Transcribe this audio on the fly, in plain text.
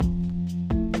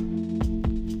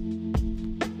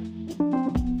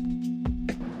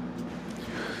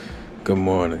Good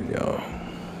morning, y'all.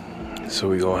 So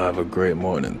we gonna have a great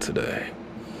morning today.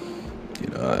 You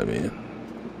know what I mean?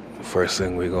 First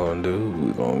thing we gonna do,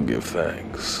 we gonna give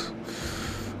thanks.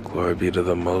 Glory be to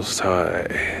the Most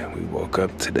High. We woke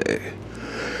up today.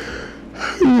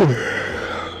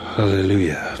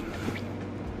 Hallelujah.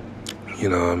 You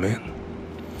know what I mean?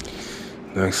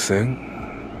 Next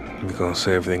thing, we gonna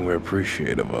say everything we're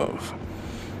appreciative of.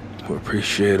 We're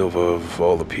appreciative of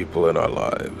all the people in our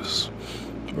lives.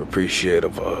 We're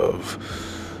appreciative of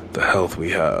the health we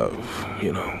have,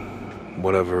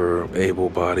 whatever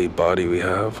able-bodied body we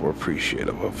have, we're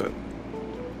appreciative of it.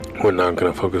 We're not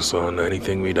going to focus on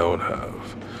anything we don't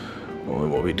have, only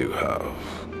what we do have.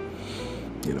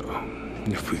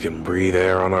 If we can breathe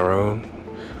air on our own,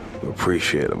 we're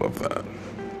appreciative of that.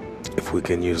 If we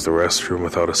can use the restroom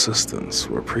without assistance,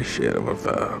 we're appreciative of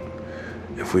that.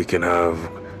 If we can have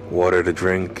water to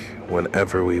drink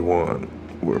whenever we want,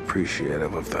 we're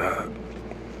appreciative of that.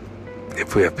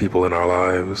 If we have people in our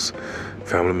lives,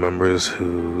 family members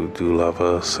who do love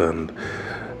us and,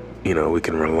 we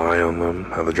can rely on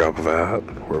them at the drop of a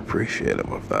hat, we're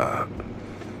appreciative of that.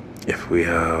 If we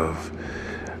have,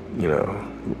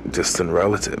 distant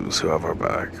relatives who have our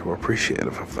back, we're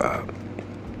appreciative of that.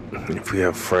 If we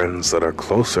have friends that are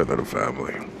closer than a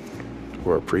family,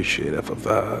 we're appreciative of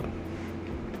that.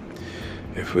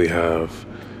 If we have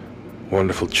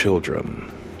wonderful children,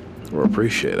 we're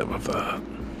appreciative of that.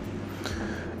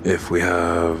 If we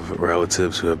have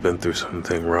relatives who have been through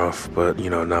something rough, but,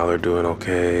 now they're doing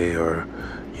okay, or,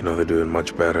 they're doing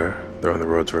much better, they're on the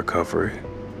road to recovery,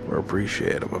 we're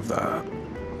appreciative of that.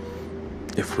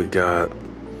 If we got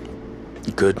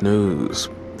good news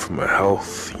from a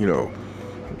health,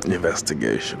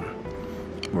 investigation,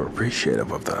 we're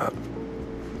appreciative of that.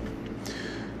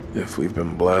 If we've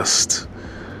been blessed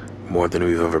more than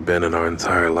we've ever been in our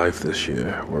entire life this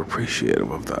year, we're appreciative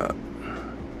of that.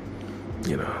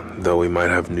 Though we might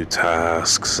have new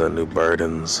tasks and new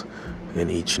burdens in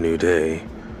each new day,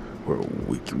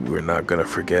 we're not going to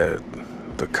forget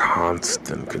the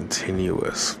constant,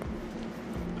 continuous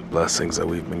blessings that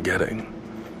we've been getting.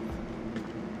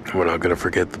 We're not going to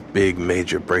forget the big,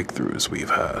 major breakthroughs we've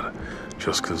had,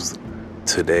 just because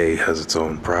today has its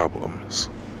own problems.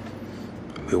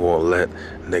 We won't let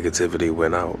negativity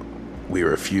win out. We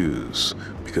refuse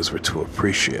because we're too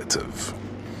appreciative.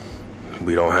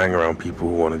 We don't hang around people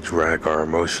who want to drag our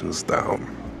emotions down.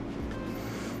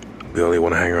 We only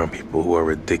want to hang around people who are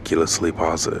ridiculously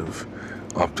positive,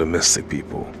 optimistic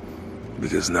people,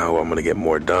 because now I'm going to get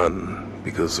more done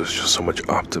because there's just so much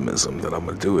optimism that I'm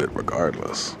going to do it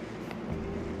regardless.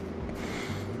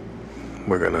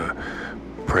 We're going to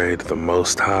pray to the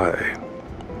Most High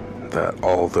that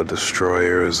all the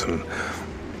destroyers and,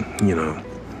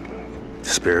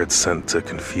 spirits sent to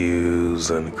confuse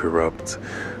and corrupt,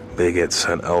 they get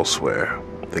sent elsewhere.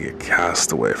 They get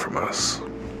cast away from us.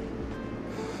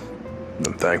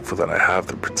 I'm thankful that I have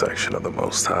the protection of the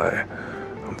Most High.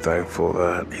 I'm thankful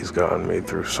that He's gotten me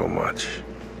through so much.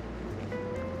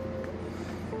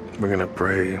 We're going to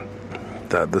pray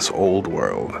that this old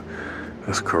world,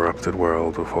 this corrupted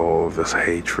world with all of this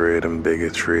hatred and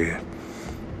bigotry,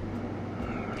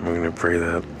 we're going to pray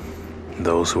that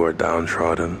those who are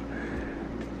downtrodden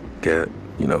get,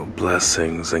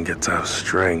 blessings and get to have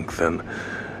strength and,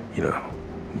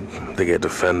 they get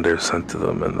defenders sent to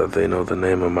them and that they know the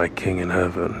name of my King in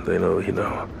heaven. They know,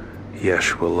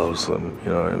 Yeshua loves them,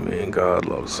 God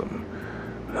loves them,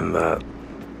 and that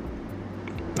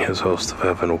His host of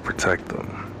heaven will protect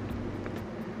them.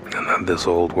 And that this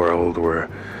old world where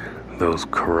those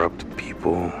corrupt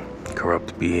people,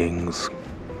 corrupt beings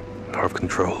have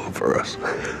control over us.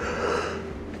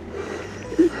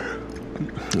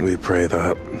 We pray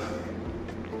that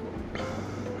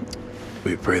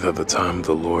the time of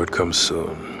the Lord comes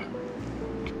soon.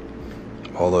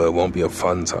 Although it won't be a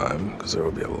fun time, because there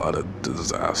will be a lot of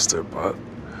disaster, but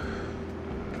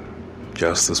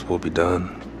justice will be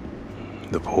done.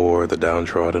 The poor, the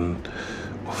downtrodden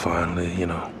will finally,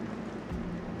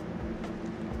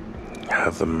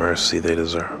 have the mercy they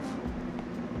deserve.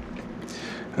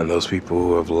 And those people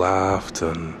who have laughed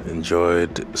and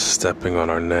enjoyed stepping on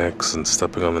our necks and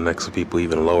stepping on the necks of people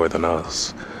even lower than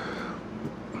us,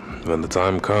 when the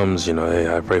time comes,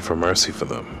 hey, I pray for mercy for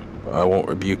them. I won't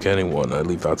rebuke anyone. I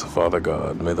leave that to Father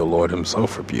God. May the Lord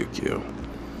Himself rebuke you.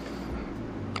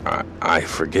 I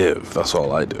forgive. That's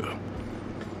all I do.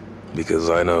 Because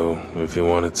I know if He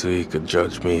wanted to, He could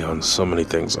judge me on so many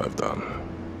things I've done.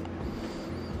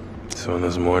 So in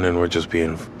this morning, we're just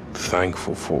being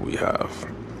thankful for what we have.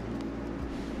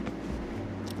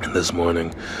 And this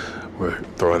morning, we're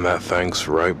throwing that thanks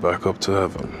right back up to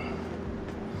heaven.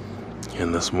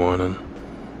 And this morning,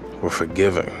 we're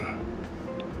forgiving.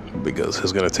 Because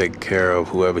he's going to take care of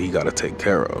whoever he got to take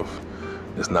care of.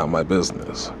 It's not my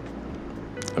business.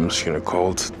 I'm just going to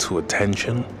call to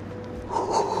attention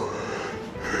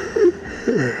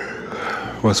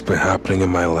what's been happening in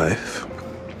my life.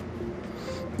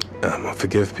 I'm going to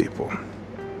forgive people.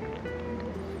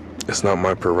 It's not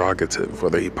my prerogative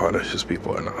whether he punishes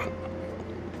people or not.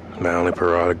 My only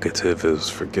prerogative is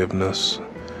forgiveness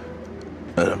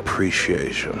and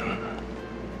appreciation.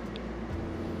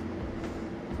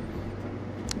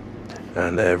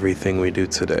 And everything we do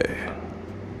today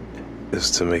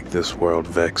is to make this world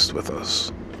vexed with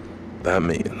us. That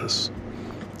means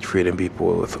treating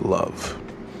people with love.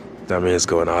 That means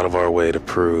going out of our way to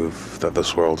prove that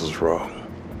this world is wrong.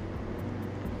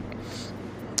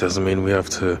 Doesn't mean we have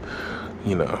to,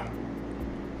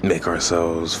 make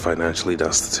ourselves financially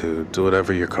destitute. Do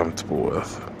whatever you're comfortable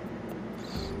with.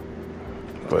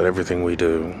 But everything we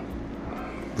do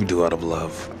out of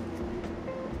love.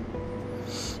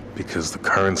 Because the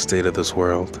current state of this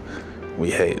world, we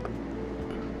hate.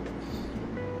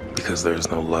 Because there's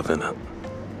no love in it.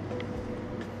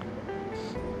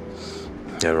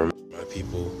 And remember, my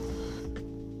people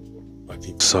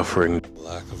suffering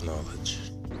lack of knowledge.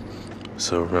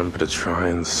 So remember to try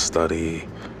and study,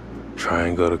 try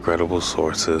and go to credible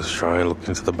sources, try and look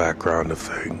into the background of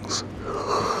things.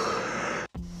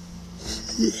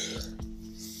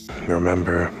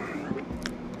 Remember,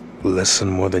 listen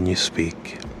more than you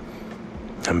speak,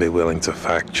 and be willing to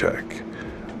fact check.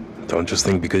 Don't just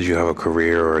think because you have a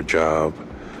career or a job,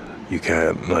 you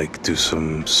can't do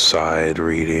some side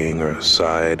reading or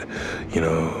side,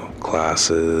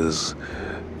 classes.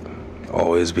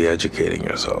 Always be educating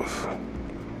yourself.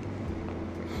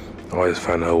 Always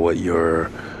find out what your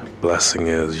blessing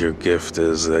is, your gift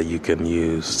is that you can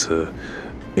use to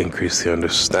increase the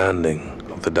understanding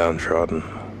of the downtrodden,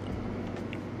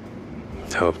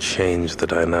 to help change the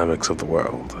dynamics of the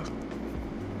world.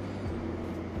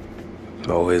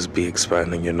 Always be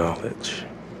expanding your knowledge.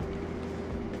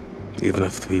 Even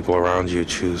if the people around you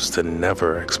choose to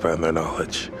never expand their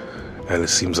knowledge, and it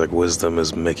seems like wisdom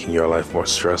is making your life more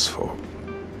stressful.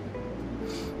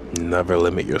 Never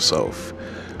limit yourself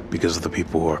because of the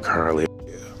people who are currently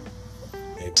here.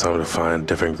 It's time to find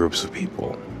different groups of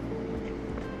people.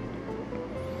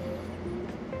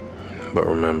 But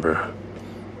remember,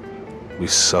 we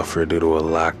suffer due to a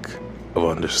lack of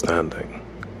understanding.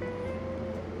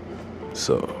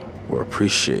 So, we're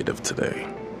appreciative today.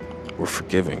 We're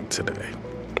forgiving today.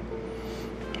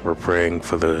 We're praying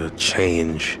for the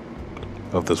change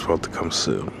of this world to come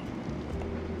soon.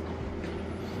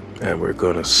 And we're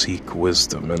going to seek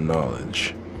wisdom and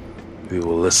knowledge. We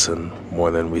will listen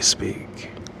more than we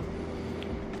speak.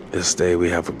 This day we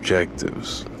have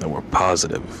objectives, and we're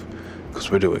positive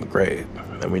because we're doing great.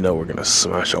 And we know we're going to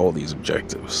smash all these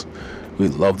objectives. We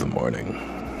love the morning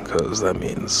because that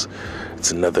means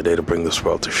it's another day to bring this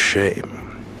world to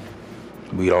shame.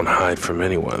 We don't hide from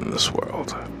anyone in this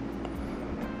world.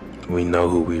 We know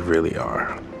who we really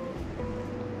are.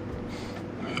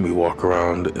 We walk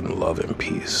around in love and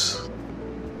peace.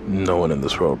 No one in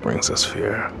this world brings us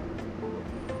fear.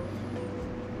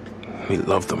 We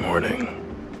love the morning.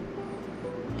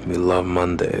 We love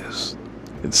Mondays.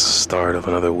 It's the start of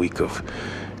another week of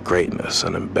greatness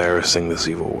and embarrassing this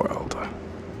evil world.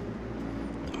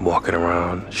 Walking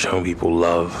around, showing people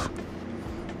love,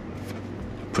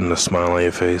 putting a smile on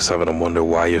your face, having them wonder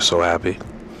why you're so happy.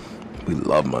 We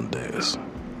love Mondays.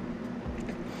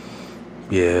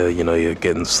 Yeah, you're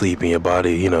getting sleep in your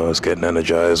body, it's getting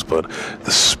energized, but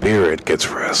the spirit gets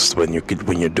rest when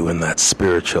you're doing that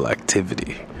spiritual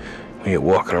activity. When you're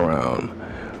walking around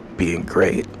being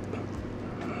great.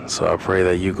 So I pray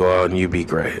that you go out and you be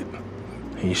great.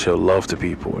 And you show love to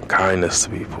people and kindness to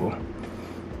people.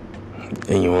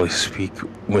 And you only speak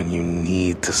when you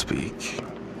need to speak.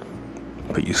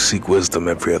 But you seek wisdom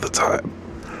every other time.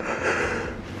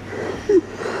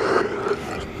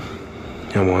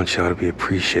 I want y'all to be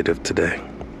appreciative today.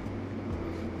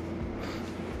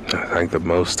 I thank the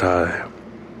Most High.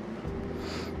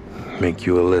 Make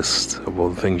you a list of all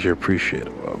the things you're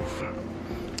appreciative of.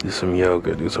 Do some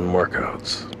yoga, do some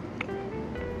workouts.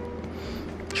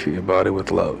 Treat your body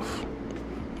with love.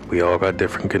 We all got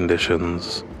different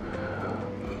conditions.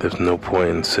 There's no point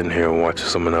in sitting here and watching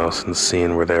someone else and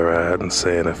seeing where they're at and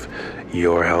saying if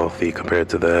you're healthy compared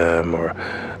to them or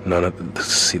none of.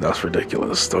 See, that's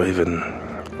ridiculous. Don't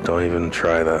even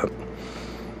try that.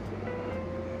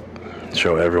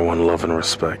 Show everyone love and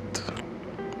respect.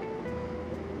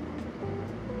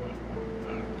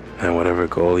 And whatever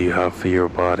goal you have for your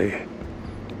body,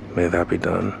 may that be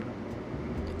done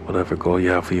Whatever goal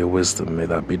you have for your wisdom, may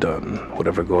that be done.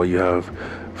 Whatever goal you have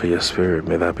for your spirit,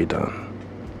 may that be done.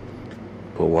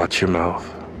 But watch your mouth.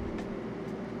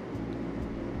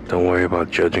 Don't worry about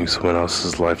judging someone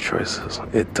else's life choices.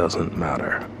 It doesn't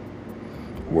matter.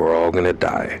 We're all gonna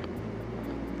die.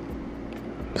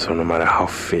 So no matter how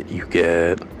fit you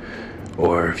get,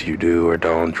 or if you do or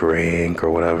don't drink or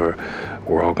whatever,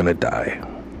 we're all gonna die.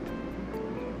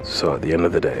 So at the end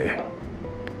of the day,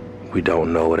 we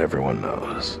don't know what everyone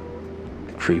knows.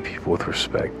 Treat people with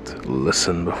respect.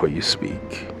 Listen before you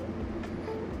speak.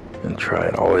 And try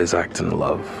and always act in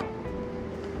love.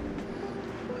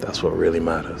 That's what really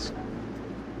matters.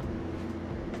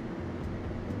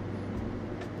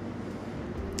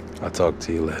 I'll talk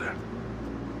to you later.